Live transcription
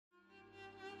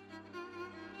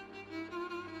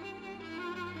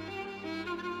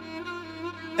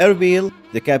Erbil,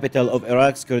 the capital of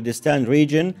Iraq's Kurdistan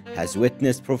region, has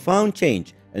witnessed profound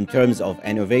change in terms of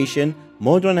innovation,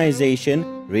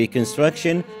 modernization,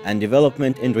 reconstruction, and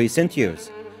development in recent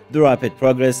years. The rapid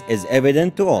progress is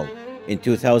evident to all. In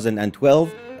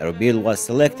 2012, Erbil was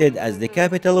selected as the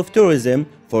capital of tourism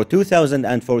for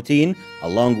 2014,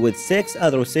 along with 6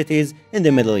 other cities in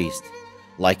the Middle East.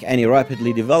 Like any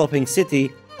rapidly developing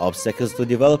city, obstacles to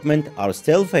development are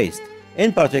still faced,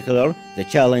 in particular the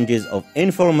challenges of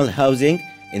informal housing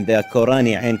in the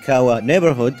Kurani Ainkawa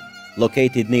neighbourhood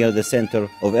located near the center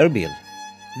of Erbil.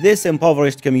 This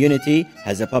impoverished community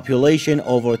has a population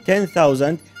over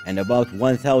 10,000 and about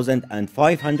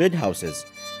 1,500 houses.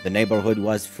 The neighborhood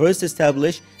was first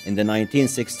established in the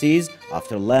 1960s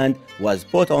after land was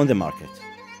put on the market.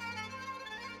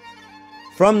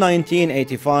 From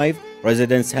 1985,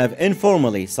 residents have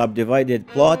informally subdivided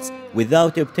plots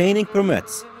without obtaining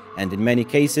permits and in many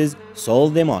cases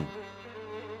sold them on.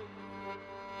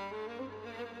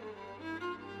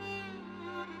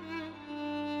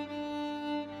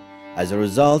 As a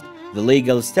result, the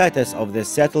legal status of this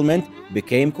settlement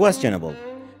became questionable.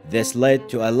 This led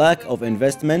to a lack of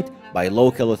investment by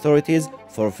local authorities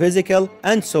for physical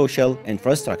and social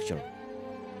infrastructure.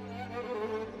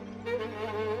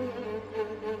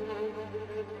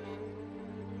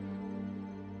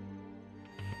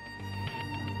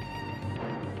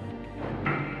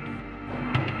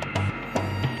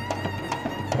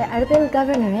 The Erbil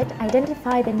Governorate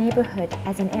identified the neighborhood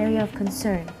as an area of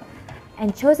concern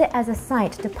and chose it as a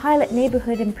site to pilot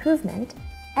neighborhood improvement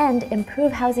and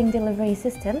improve housing delivery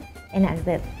system in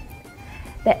Erbil.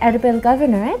 The Erbil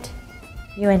Governorate,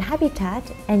 UN Habitat,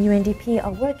 and UNDP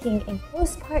are working in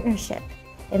close partnership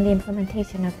in the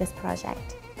implementation of this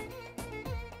project.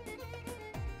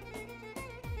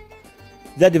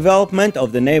 The development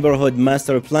of the neighborhood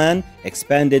master plan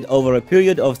expanded over a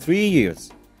period of 3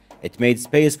 years. It made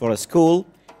space for a school,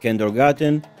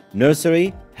 kindergarten,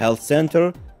 nursery, health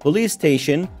center, police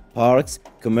station, parks,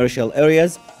 commercial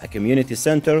areas, a community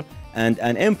center, and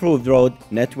an improved road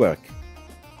network.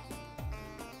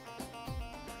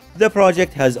 The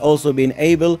project has also been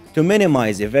able to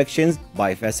minimize evictions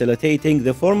by facilitating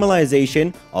the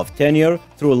formalization of tenure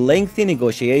through lengthy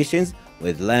negotiations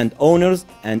with landowners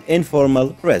and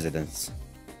informal residents.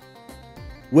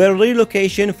 Where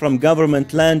relocation from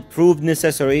government land proved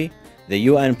necessary, the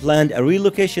UN planned a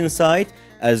relocation site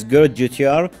as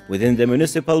Gurd-Jutyar within the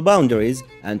municipal boundaries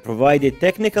and provided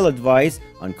technical advice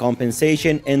on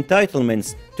compensation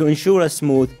entitlements to ensure a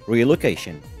smooth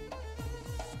relocation.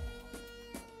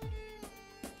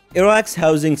 Iraq's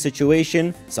housing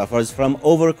situation suffers from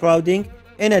overcrowding,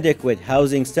 inadequate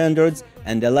housing standards,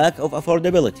 and a lack of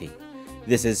affordability.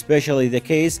 This is especially the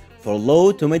case for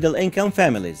low to middle income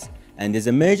families and is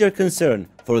a major concern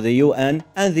for the UN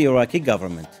and the Iraqi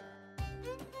government.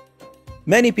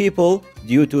 Many people,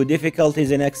 due to difficulties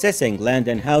in accessing land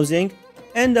and housing,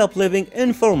 end up living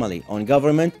informally on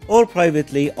government or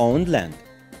privately owned land.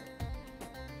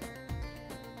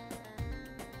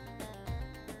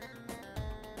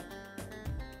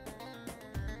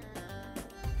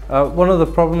 One of the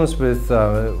problems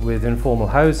with informal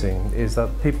housing is that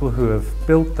people who have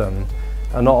built them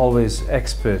are not always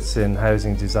experts in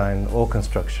housing design or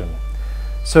construction.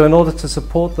 So in order to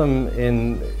support them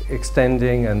in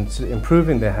extending and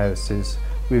improving their houses,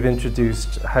 we've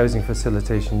introduced housing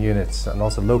facilitation units and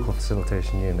also local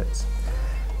facilitation units.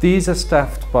 These are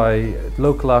staffed by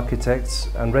local architects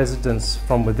and residents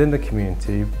from within the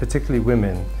community, particularly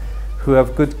women, who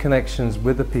have good connections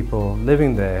with the people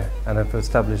living there and have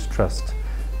established trust.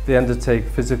 They undertake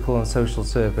physical and social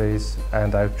surveys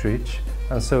and outreach,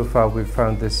 and so far we've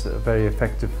found this a very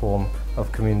effective form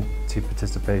of community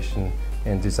participation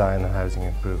in design and housing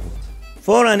improvement.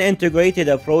 For an integrated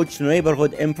approach to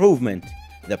neighborhood improvement,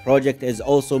 the project is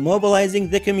also mobilizing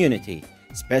the community,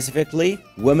 specifically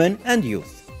women and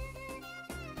youth.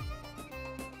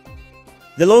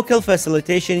 The local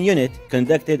facilitation unit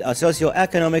conducted a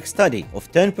socio-economic study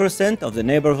of 10% of the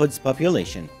neighborhood's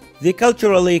population. The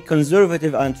culturally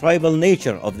conservative and tribal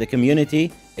nature of the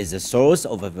community is a source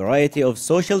of a variety of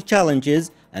social challenges,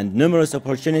 and numerous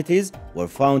opportunities were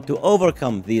found to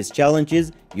overcome these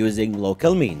challenges using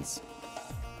local means.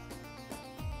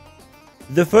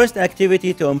 The first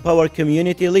activity to empower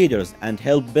community leaders and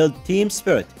help build team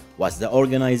spirit was the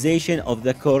organization of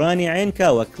the Kurani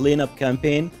Ainkawa cleanup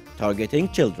campaign targeting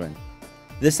children.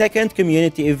 The second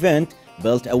community event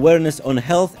built awareness on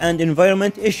health and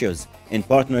environment issues in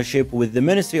partnership with the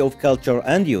Ministry of Culture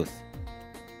and Youth.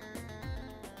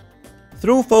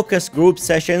 Through focus group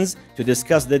sessions to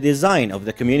discuss the design of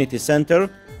the community center,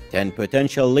 10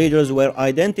 potential leaders were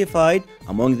identified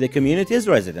among the community's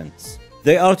residents.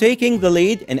 They are taking the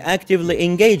lead in actively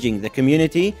engaging the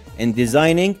community in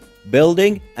designing,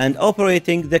 building, and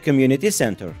operating the community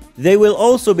center. They will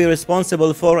also be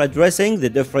responsible for addressing the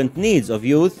different needs of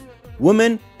youth,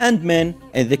 women, and men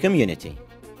in the community.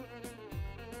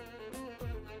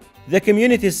 The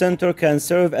community center can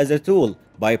serve as a tool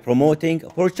by promoting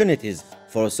opportunities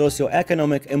for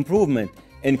socio-economic improvement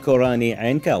in Kurani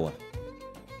Ainkawa.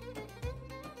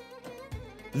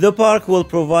 The park will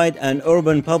provide an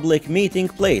urban public meeting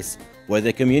place where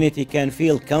the community can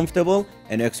feel comfortable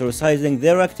in exercising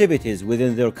their activities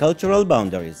within their cultural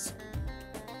boundaries.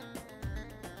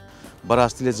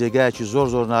 بەڕاستی لە جێگایەکی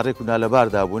زۆر ناڕێک و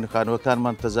نالەباردا بوون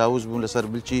خانووەکانمان تەجاوز بوون لەسەر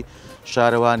ملکی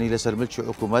شارەوانی لەسەر ملکی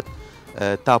حکوومەت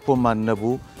تاپۆمان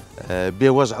نەبوو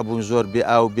بێوەزع بوون زۆر بێ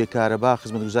ئاو بێکارەبا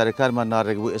خزمەتگوزارەکانمان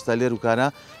ناڕێک بوو ئێستا لێر وکانە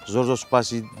زۆر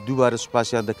سوپاسی دووبارە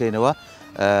سوپاسیان دەکەینەوە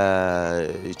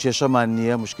کێشەمان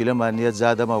نییە مشکلەمان نییە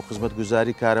جادەما و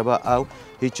خزمەتگوزاری کارەبا ئاو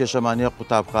هیچ کێشەمان نییە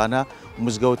قوتابخانە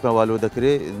مزگەوتمان والۆ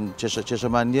دەکرێت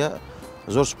کێشەمان نییە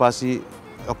زۆر سوپاسی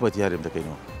حکومەتی هەرێم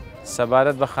دەکەینەوە.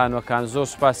 سەبارەت بە خانووەکان زۆر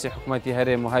سوپاسی حکوومەتی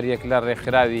هەرێم و هەر یەک لە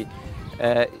ڕێکخراوی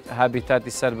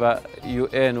هابیتاتی سەر بە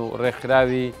UN و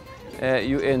ڕێکخراوی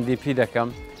UNDP دەکەم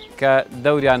کە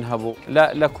دەوریان هەبوو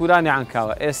لە کورانی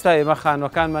عنکاوە. ئێستا ئێمە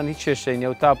خانووەکانمان هیچ کێشەی نییە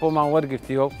و تاپۆمان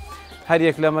وەرگرتیەوە و هەر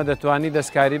یەک لەمە دەتوانی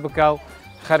دەستکاری بکا و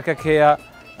خەرکەک هەیە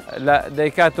لە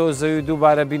دەیکاتەوە زەوی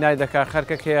دووبارە بینای دەکات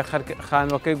خەرکەک هەیە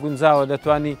خانووەکەی گونجاوە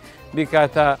دەتوانی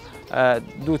بیکاتە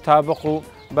دوو تابق و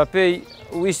بەپێی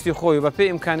ویستی خۆی و بەپێی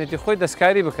ئیمکانێتی خۆی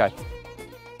دەستکاری بکات.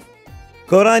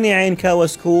 Kurani Ainkawa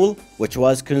School, which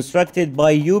was constructed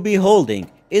by UB Holding,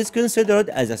 is considered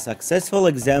as a successful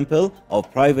example of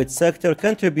private sector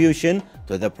contribution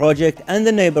to the project and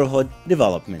the neighborhood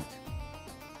development.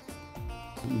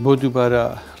 بۆ دووبارە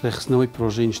ڕێخستنەوەی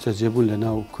پرۆژەی نیشتەجێبوون لە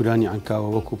ناو کورانی عنکاوە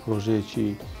وەکو پرۆژەیەکی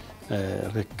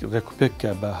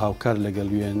ڕێکوپێککە بە هاوکار لەگەڵ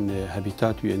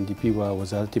هەبیتات و UNDP و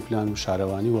وەزارەتی پلان و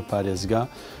شارەوانی و پارێزگا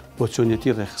بۆ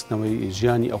چۆنیەتی ڕێخستنەوەی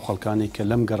ژیانی ئەو خەڵکانەی کە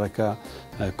لەم گەڕەکە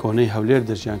کۆنەی هەولێر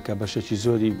دەژیان کە بەشێکی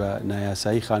زۆری بە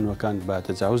نایاسایی خانووەکان بە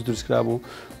تەجاوز دروستکرا بوو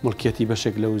مڵکیەتی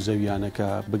بەشێک لەو زەویانەکە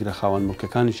بگرە خاوەن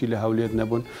مڵکەکانیشی لە هەولێر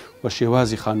نەبوون و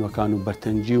شێوازی خانووەکان و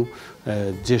بەرتەنجی و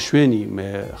جێشوێنی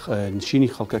نشینی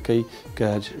خەڵکەکەی کە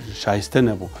شایستە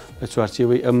نەبوو لە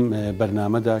چوارچێوەی ئەم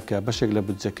بەرنامەدا کە بەشێک لە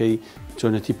بودجەکەی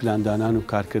چۆنەتی پلاندانان و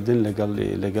کارکردن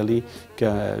لەگەڵی کە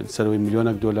سەرەوەی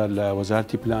ملیۆنێک دۆلار لە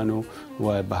وەزارەتی پلان و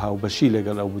بەهاوبەشی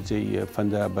لەگەڵ ئەو بودجەی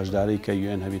فەندە بەشدارەی کە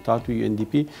UN هەبیتات و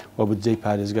UNDP و بودجەی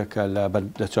پارێزگا کە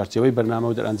لە چوارچێوەی بەرنامە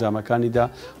و دەرئەنجامەکانیدا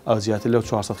ئەو زیاتر لەو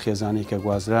 400 خێزانەی کە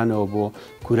گوازرانەوە بۆ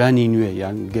کورانی نوێ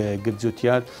یان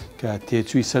گرجوتیار کە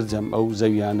تێچووی سەرجەم ئەو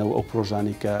زەویانە و ئەو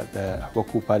پرۆژانی کە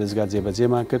وەکو پارێزگا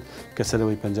جێبەجێمان کرد کە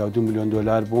سەرەوەی 52 ملیۆن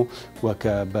دۆلار بوو و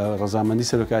کە بە ڕەزامەندی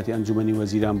سەرۆکاتی ئەنجومەنی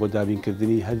وەزیران بۆ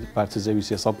دابینکردنی هەر پارچە زەوی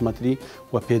 300 مەتری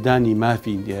و پێدانی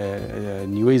مافی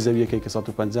نیوەی زەویەکەی کە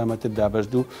 150 مەتر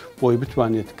دابەشدوو بۆی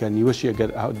بتوانێت کە نیوەشی ئەگەر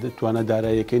دەتوانە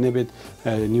داراییەکەی نەبێت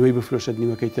نیوەی بفرۆشێت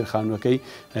نیوەکەی تر خانووەکەی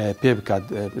پێ بکات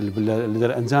لە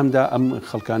دەرئەنجامدا ئەم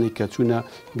خەڵکانی کە چوونە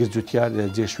گرجوتیار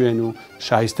جێشوێن و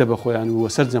شایستە بە خۆیان و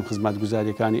سەرجەم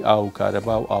خزمەتگوزاریەکانی ئاو و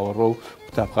کارەبا و ئاوەڕۆ و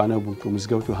قوتابخانە بوون و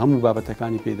مزگەوت و هەموو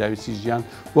بابەتەکانی پێداویستی ژیان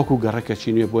وەکو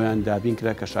گەڕەکەچی نوێ بۆیان دابین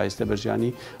کرا کە شایستە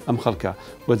بەژیانی ئەم خەڵکە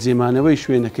و جێمانەوەی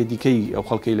شوێنەکە دیکەی ئەو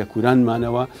خەڵکەی لە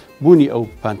کورانمانەوە بوونی ئەو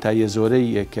پانتایە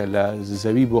زۆرەی کە لە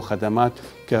زەوی بۆ خەدەمات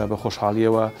کە بە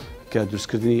خۆشحاڵیەوە کە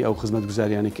دروستکردنی ئەو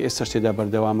خزمەتگوزاریانە کە ئێستا شتێدا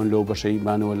بەردەوامن لەو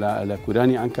بەشەیمانەوە لە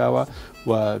کورانی عنکاوە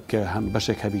و کە هەم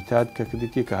بەشێک هەبیتات کە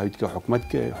کردیتی کە هاویت کە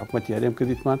حکومەتی هەرێم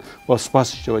کردیتمان و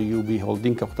سوپاسیشەوە UB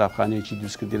هۆڵدینگ کە قوتابخانەیەکی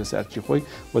دروستکردی لەسەر ئەرکی خۆی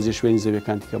و جێشوێنی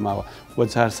زەویەکان دیکە ماوە و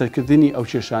چارەسەرکردنی ئەو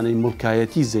کێشانەی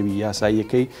مڵکایەتی زەوی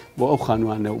یاساییەکەی بۆ ئەو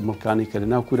خانووانە و مڵکانی کە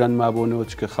لەناو کوران مابوونەوە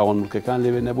چکە خاوەن مڵکەکان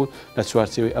لەوێ نەبوون لە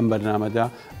چوارچێوەی ئەم بەرنامەدا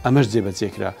ئەمەش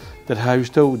جێبەجێکرا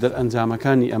دەرهاویشتە و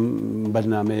دەرئەنجامەکانی ئەم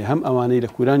بەرنامەیە هەم ئەوانەی لە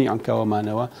کورانی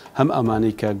عنکاوەمانەوە هەم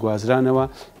ئەمانەی کە گوازرانەوە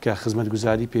کە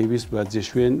خزمەتگوزاری پێویست بە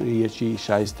جێشوێن یەکی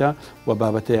شایستە و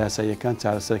بابەتە یاساییەکان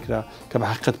چارەسەرکرا کە بە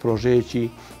حقیقەت پرۆژەیەکی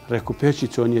ڕێکوپێکی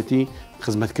چۆنیەتی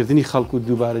خزمەتکردنی خەڵک و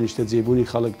دووبارە نیشتە جێبوونی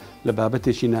خەڵک لە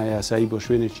بابەتێکی نایاسایی بۆ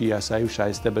شوێنێکی یاسایی و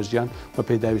شایستە بەژیان و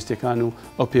پێداویستەکان و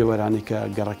ئەو پێوەرانی کە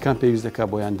گەڕەکان پێویست دەکات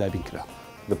بۆیان دابین کرا.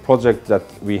 The project that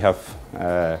we have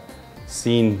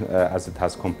seen as it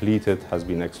has completed has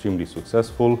been extremely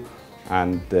successful,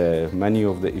 and many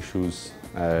of the issues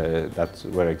that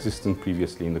were existent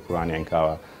previously in the Kurani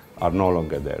Ainkawa are no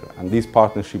longer there. And this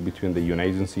partnership between the UN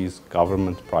agencies,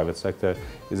 government, private sector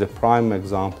is a prime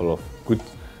example of good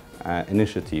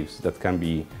initiatives that can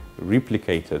be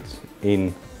replicated in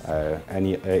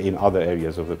in other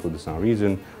areas of the Kurdistan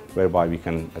region, whereby we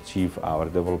can achieve our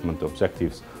development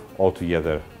objectives all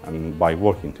together and by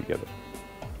working together.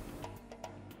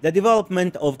 The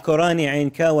development of Kurani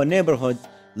Ainkawa neighborhood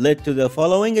led to the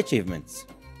following achievements: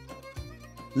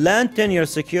 land tenure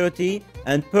security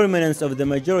and permanence of the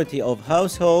majority of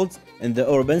households in the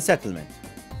urban settlement,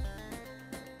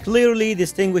 clearly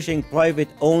distinguishing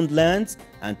private-owned lands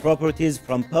and properties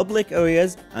from public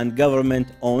areas and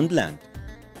government-owned land,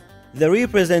 the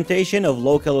representation of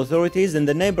local authorities in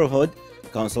the neighborhood,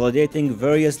 consolidating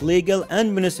various legal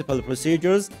and municipal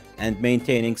procedures and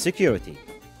maintaining security,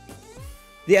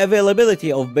 the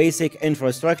availability of basic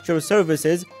infrastructure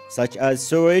services such as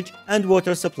sewage and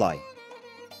water supply,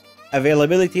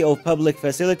 availability of public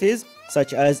facilities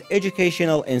such as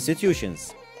educational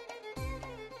institutions,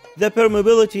 the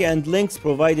permeability and links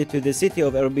provided to the city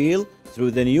of Erbil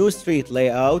through the new street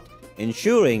layout,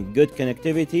 ensuring good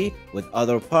connectivity with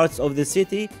other parts of the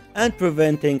city and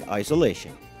preventing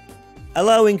isolation,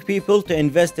 allowing people to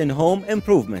invest in home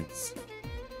improvements,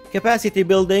 capacity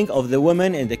building of the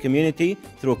women in the community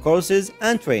through courses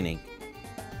and training.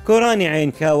 Kurani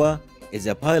Ainkawa is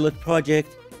a pilot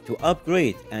project to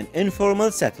upgrade an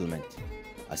informal settlement.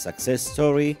 A success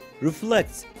story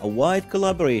reflects a wide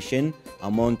collaboration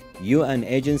among UN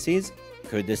agencies,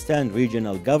 Kurdistan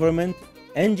Regional Government,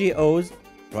 NGOs,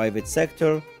 private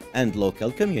sector, and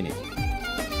local community.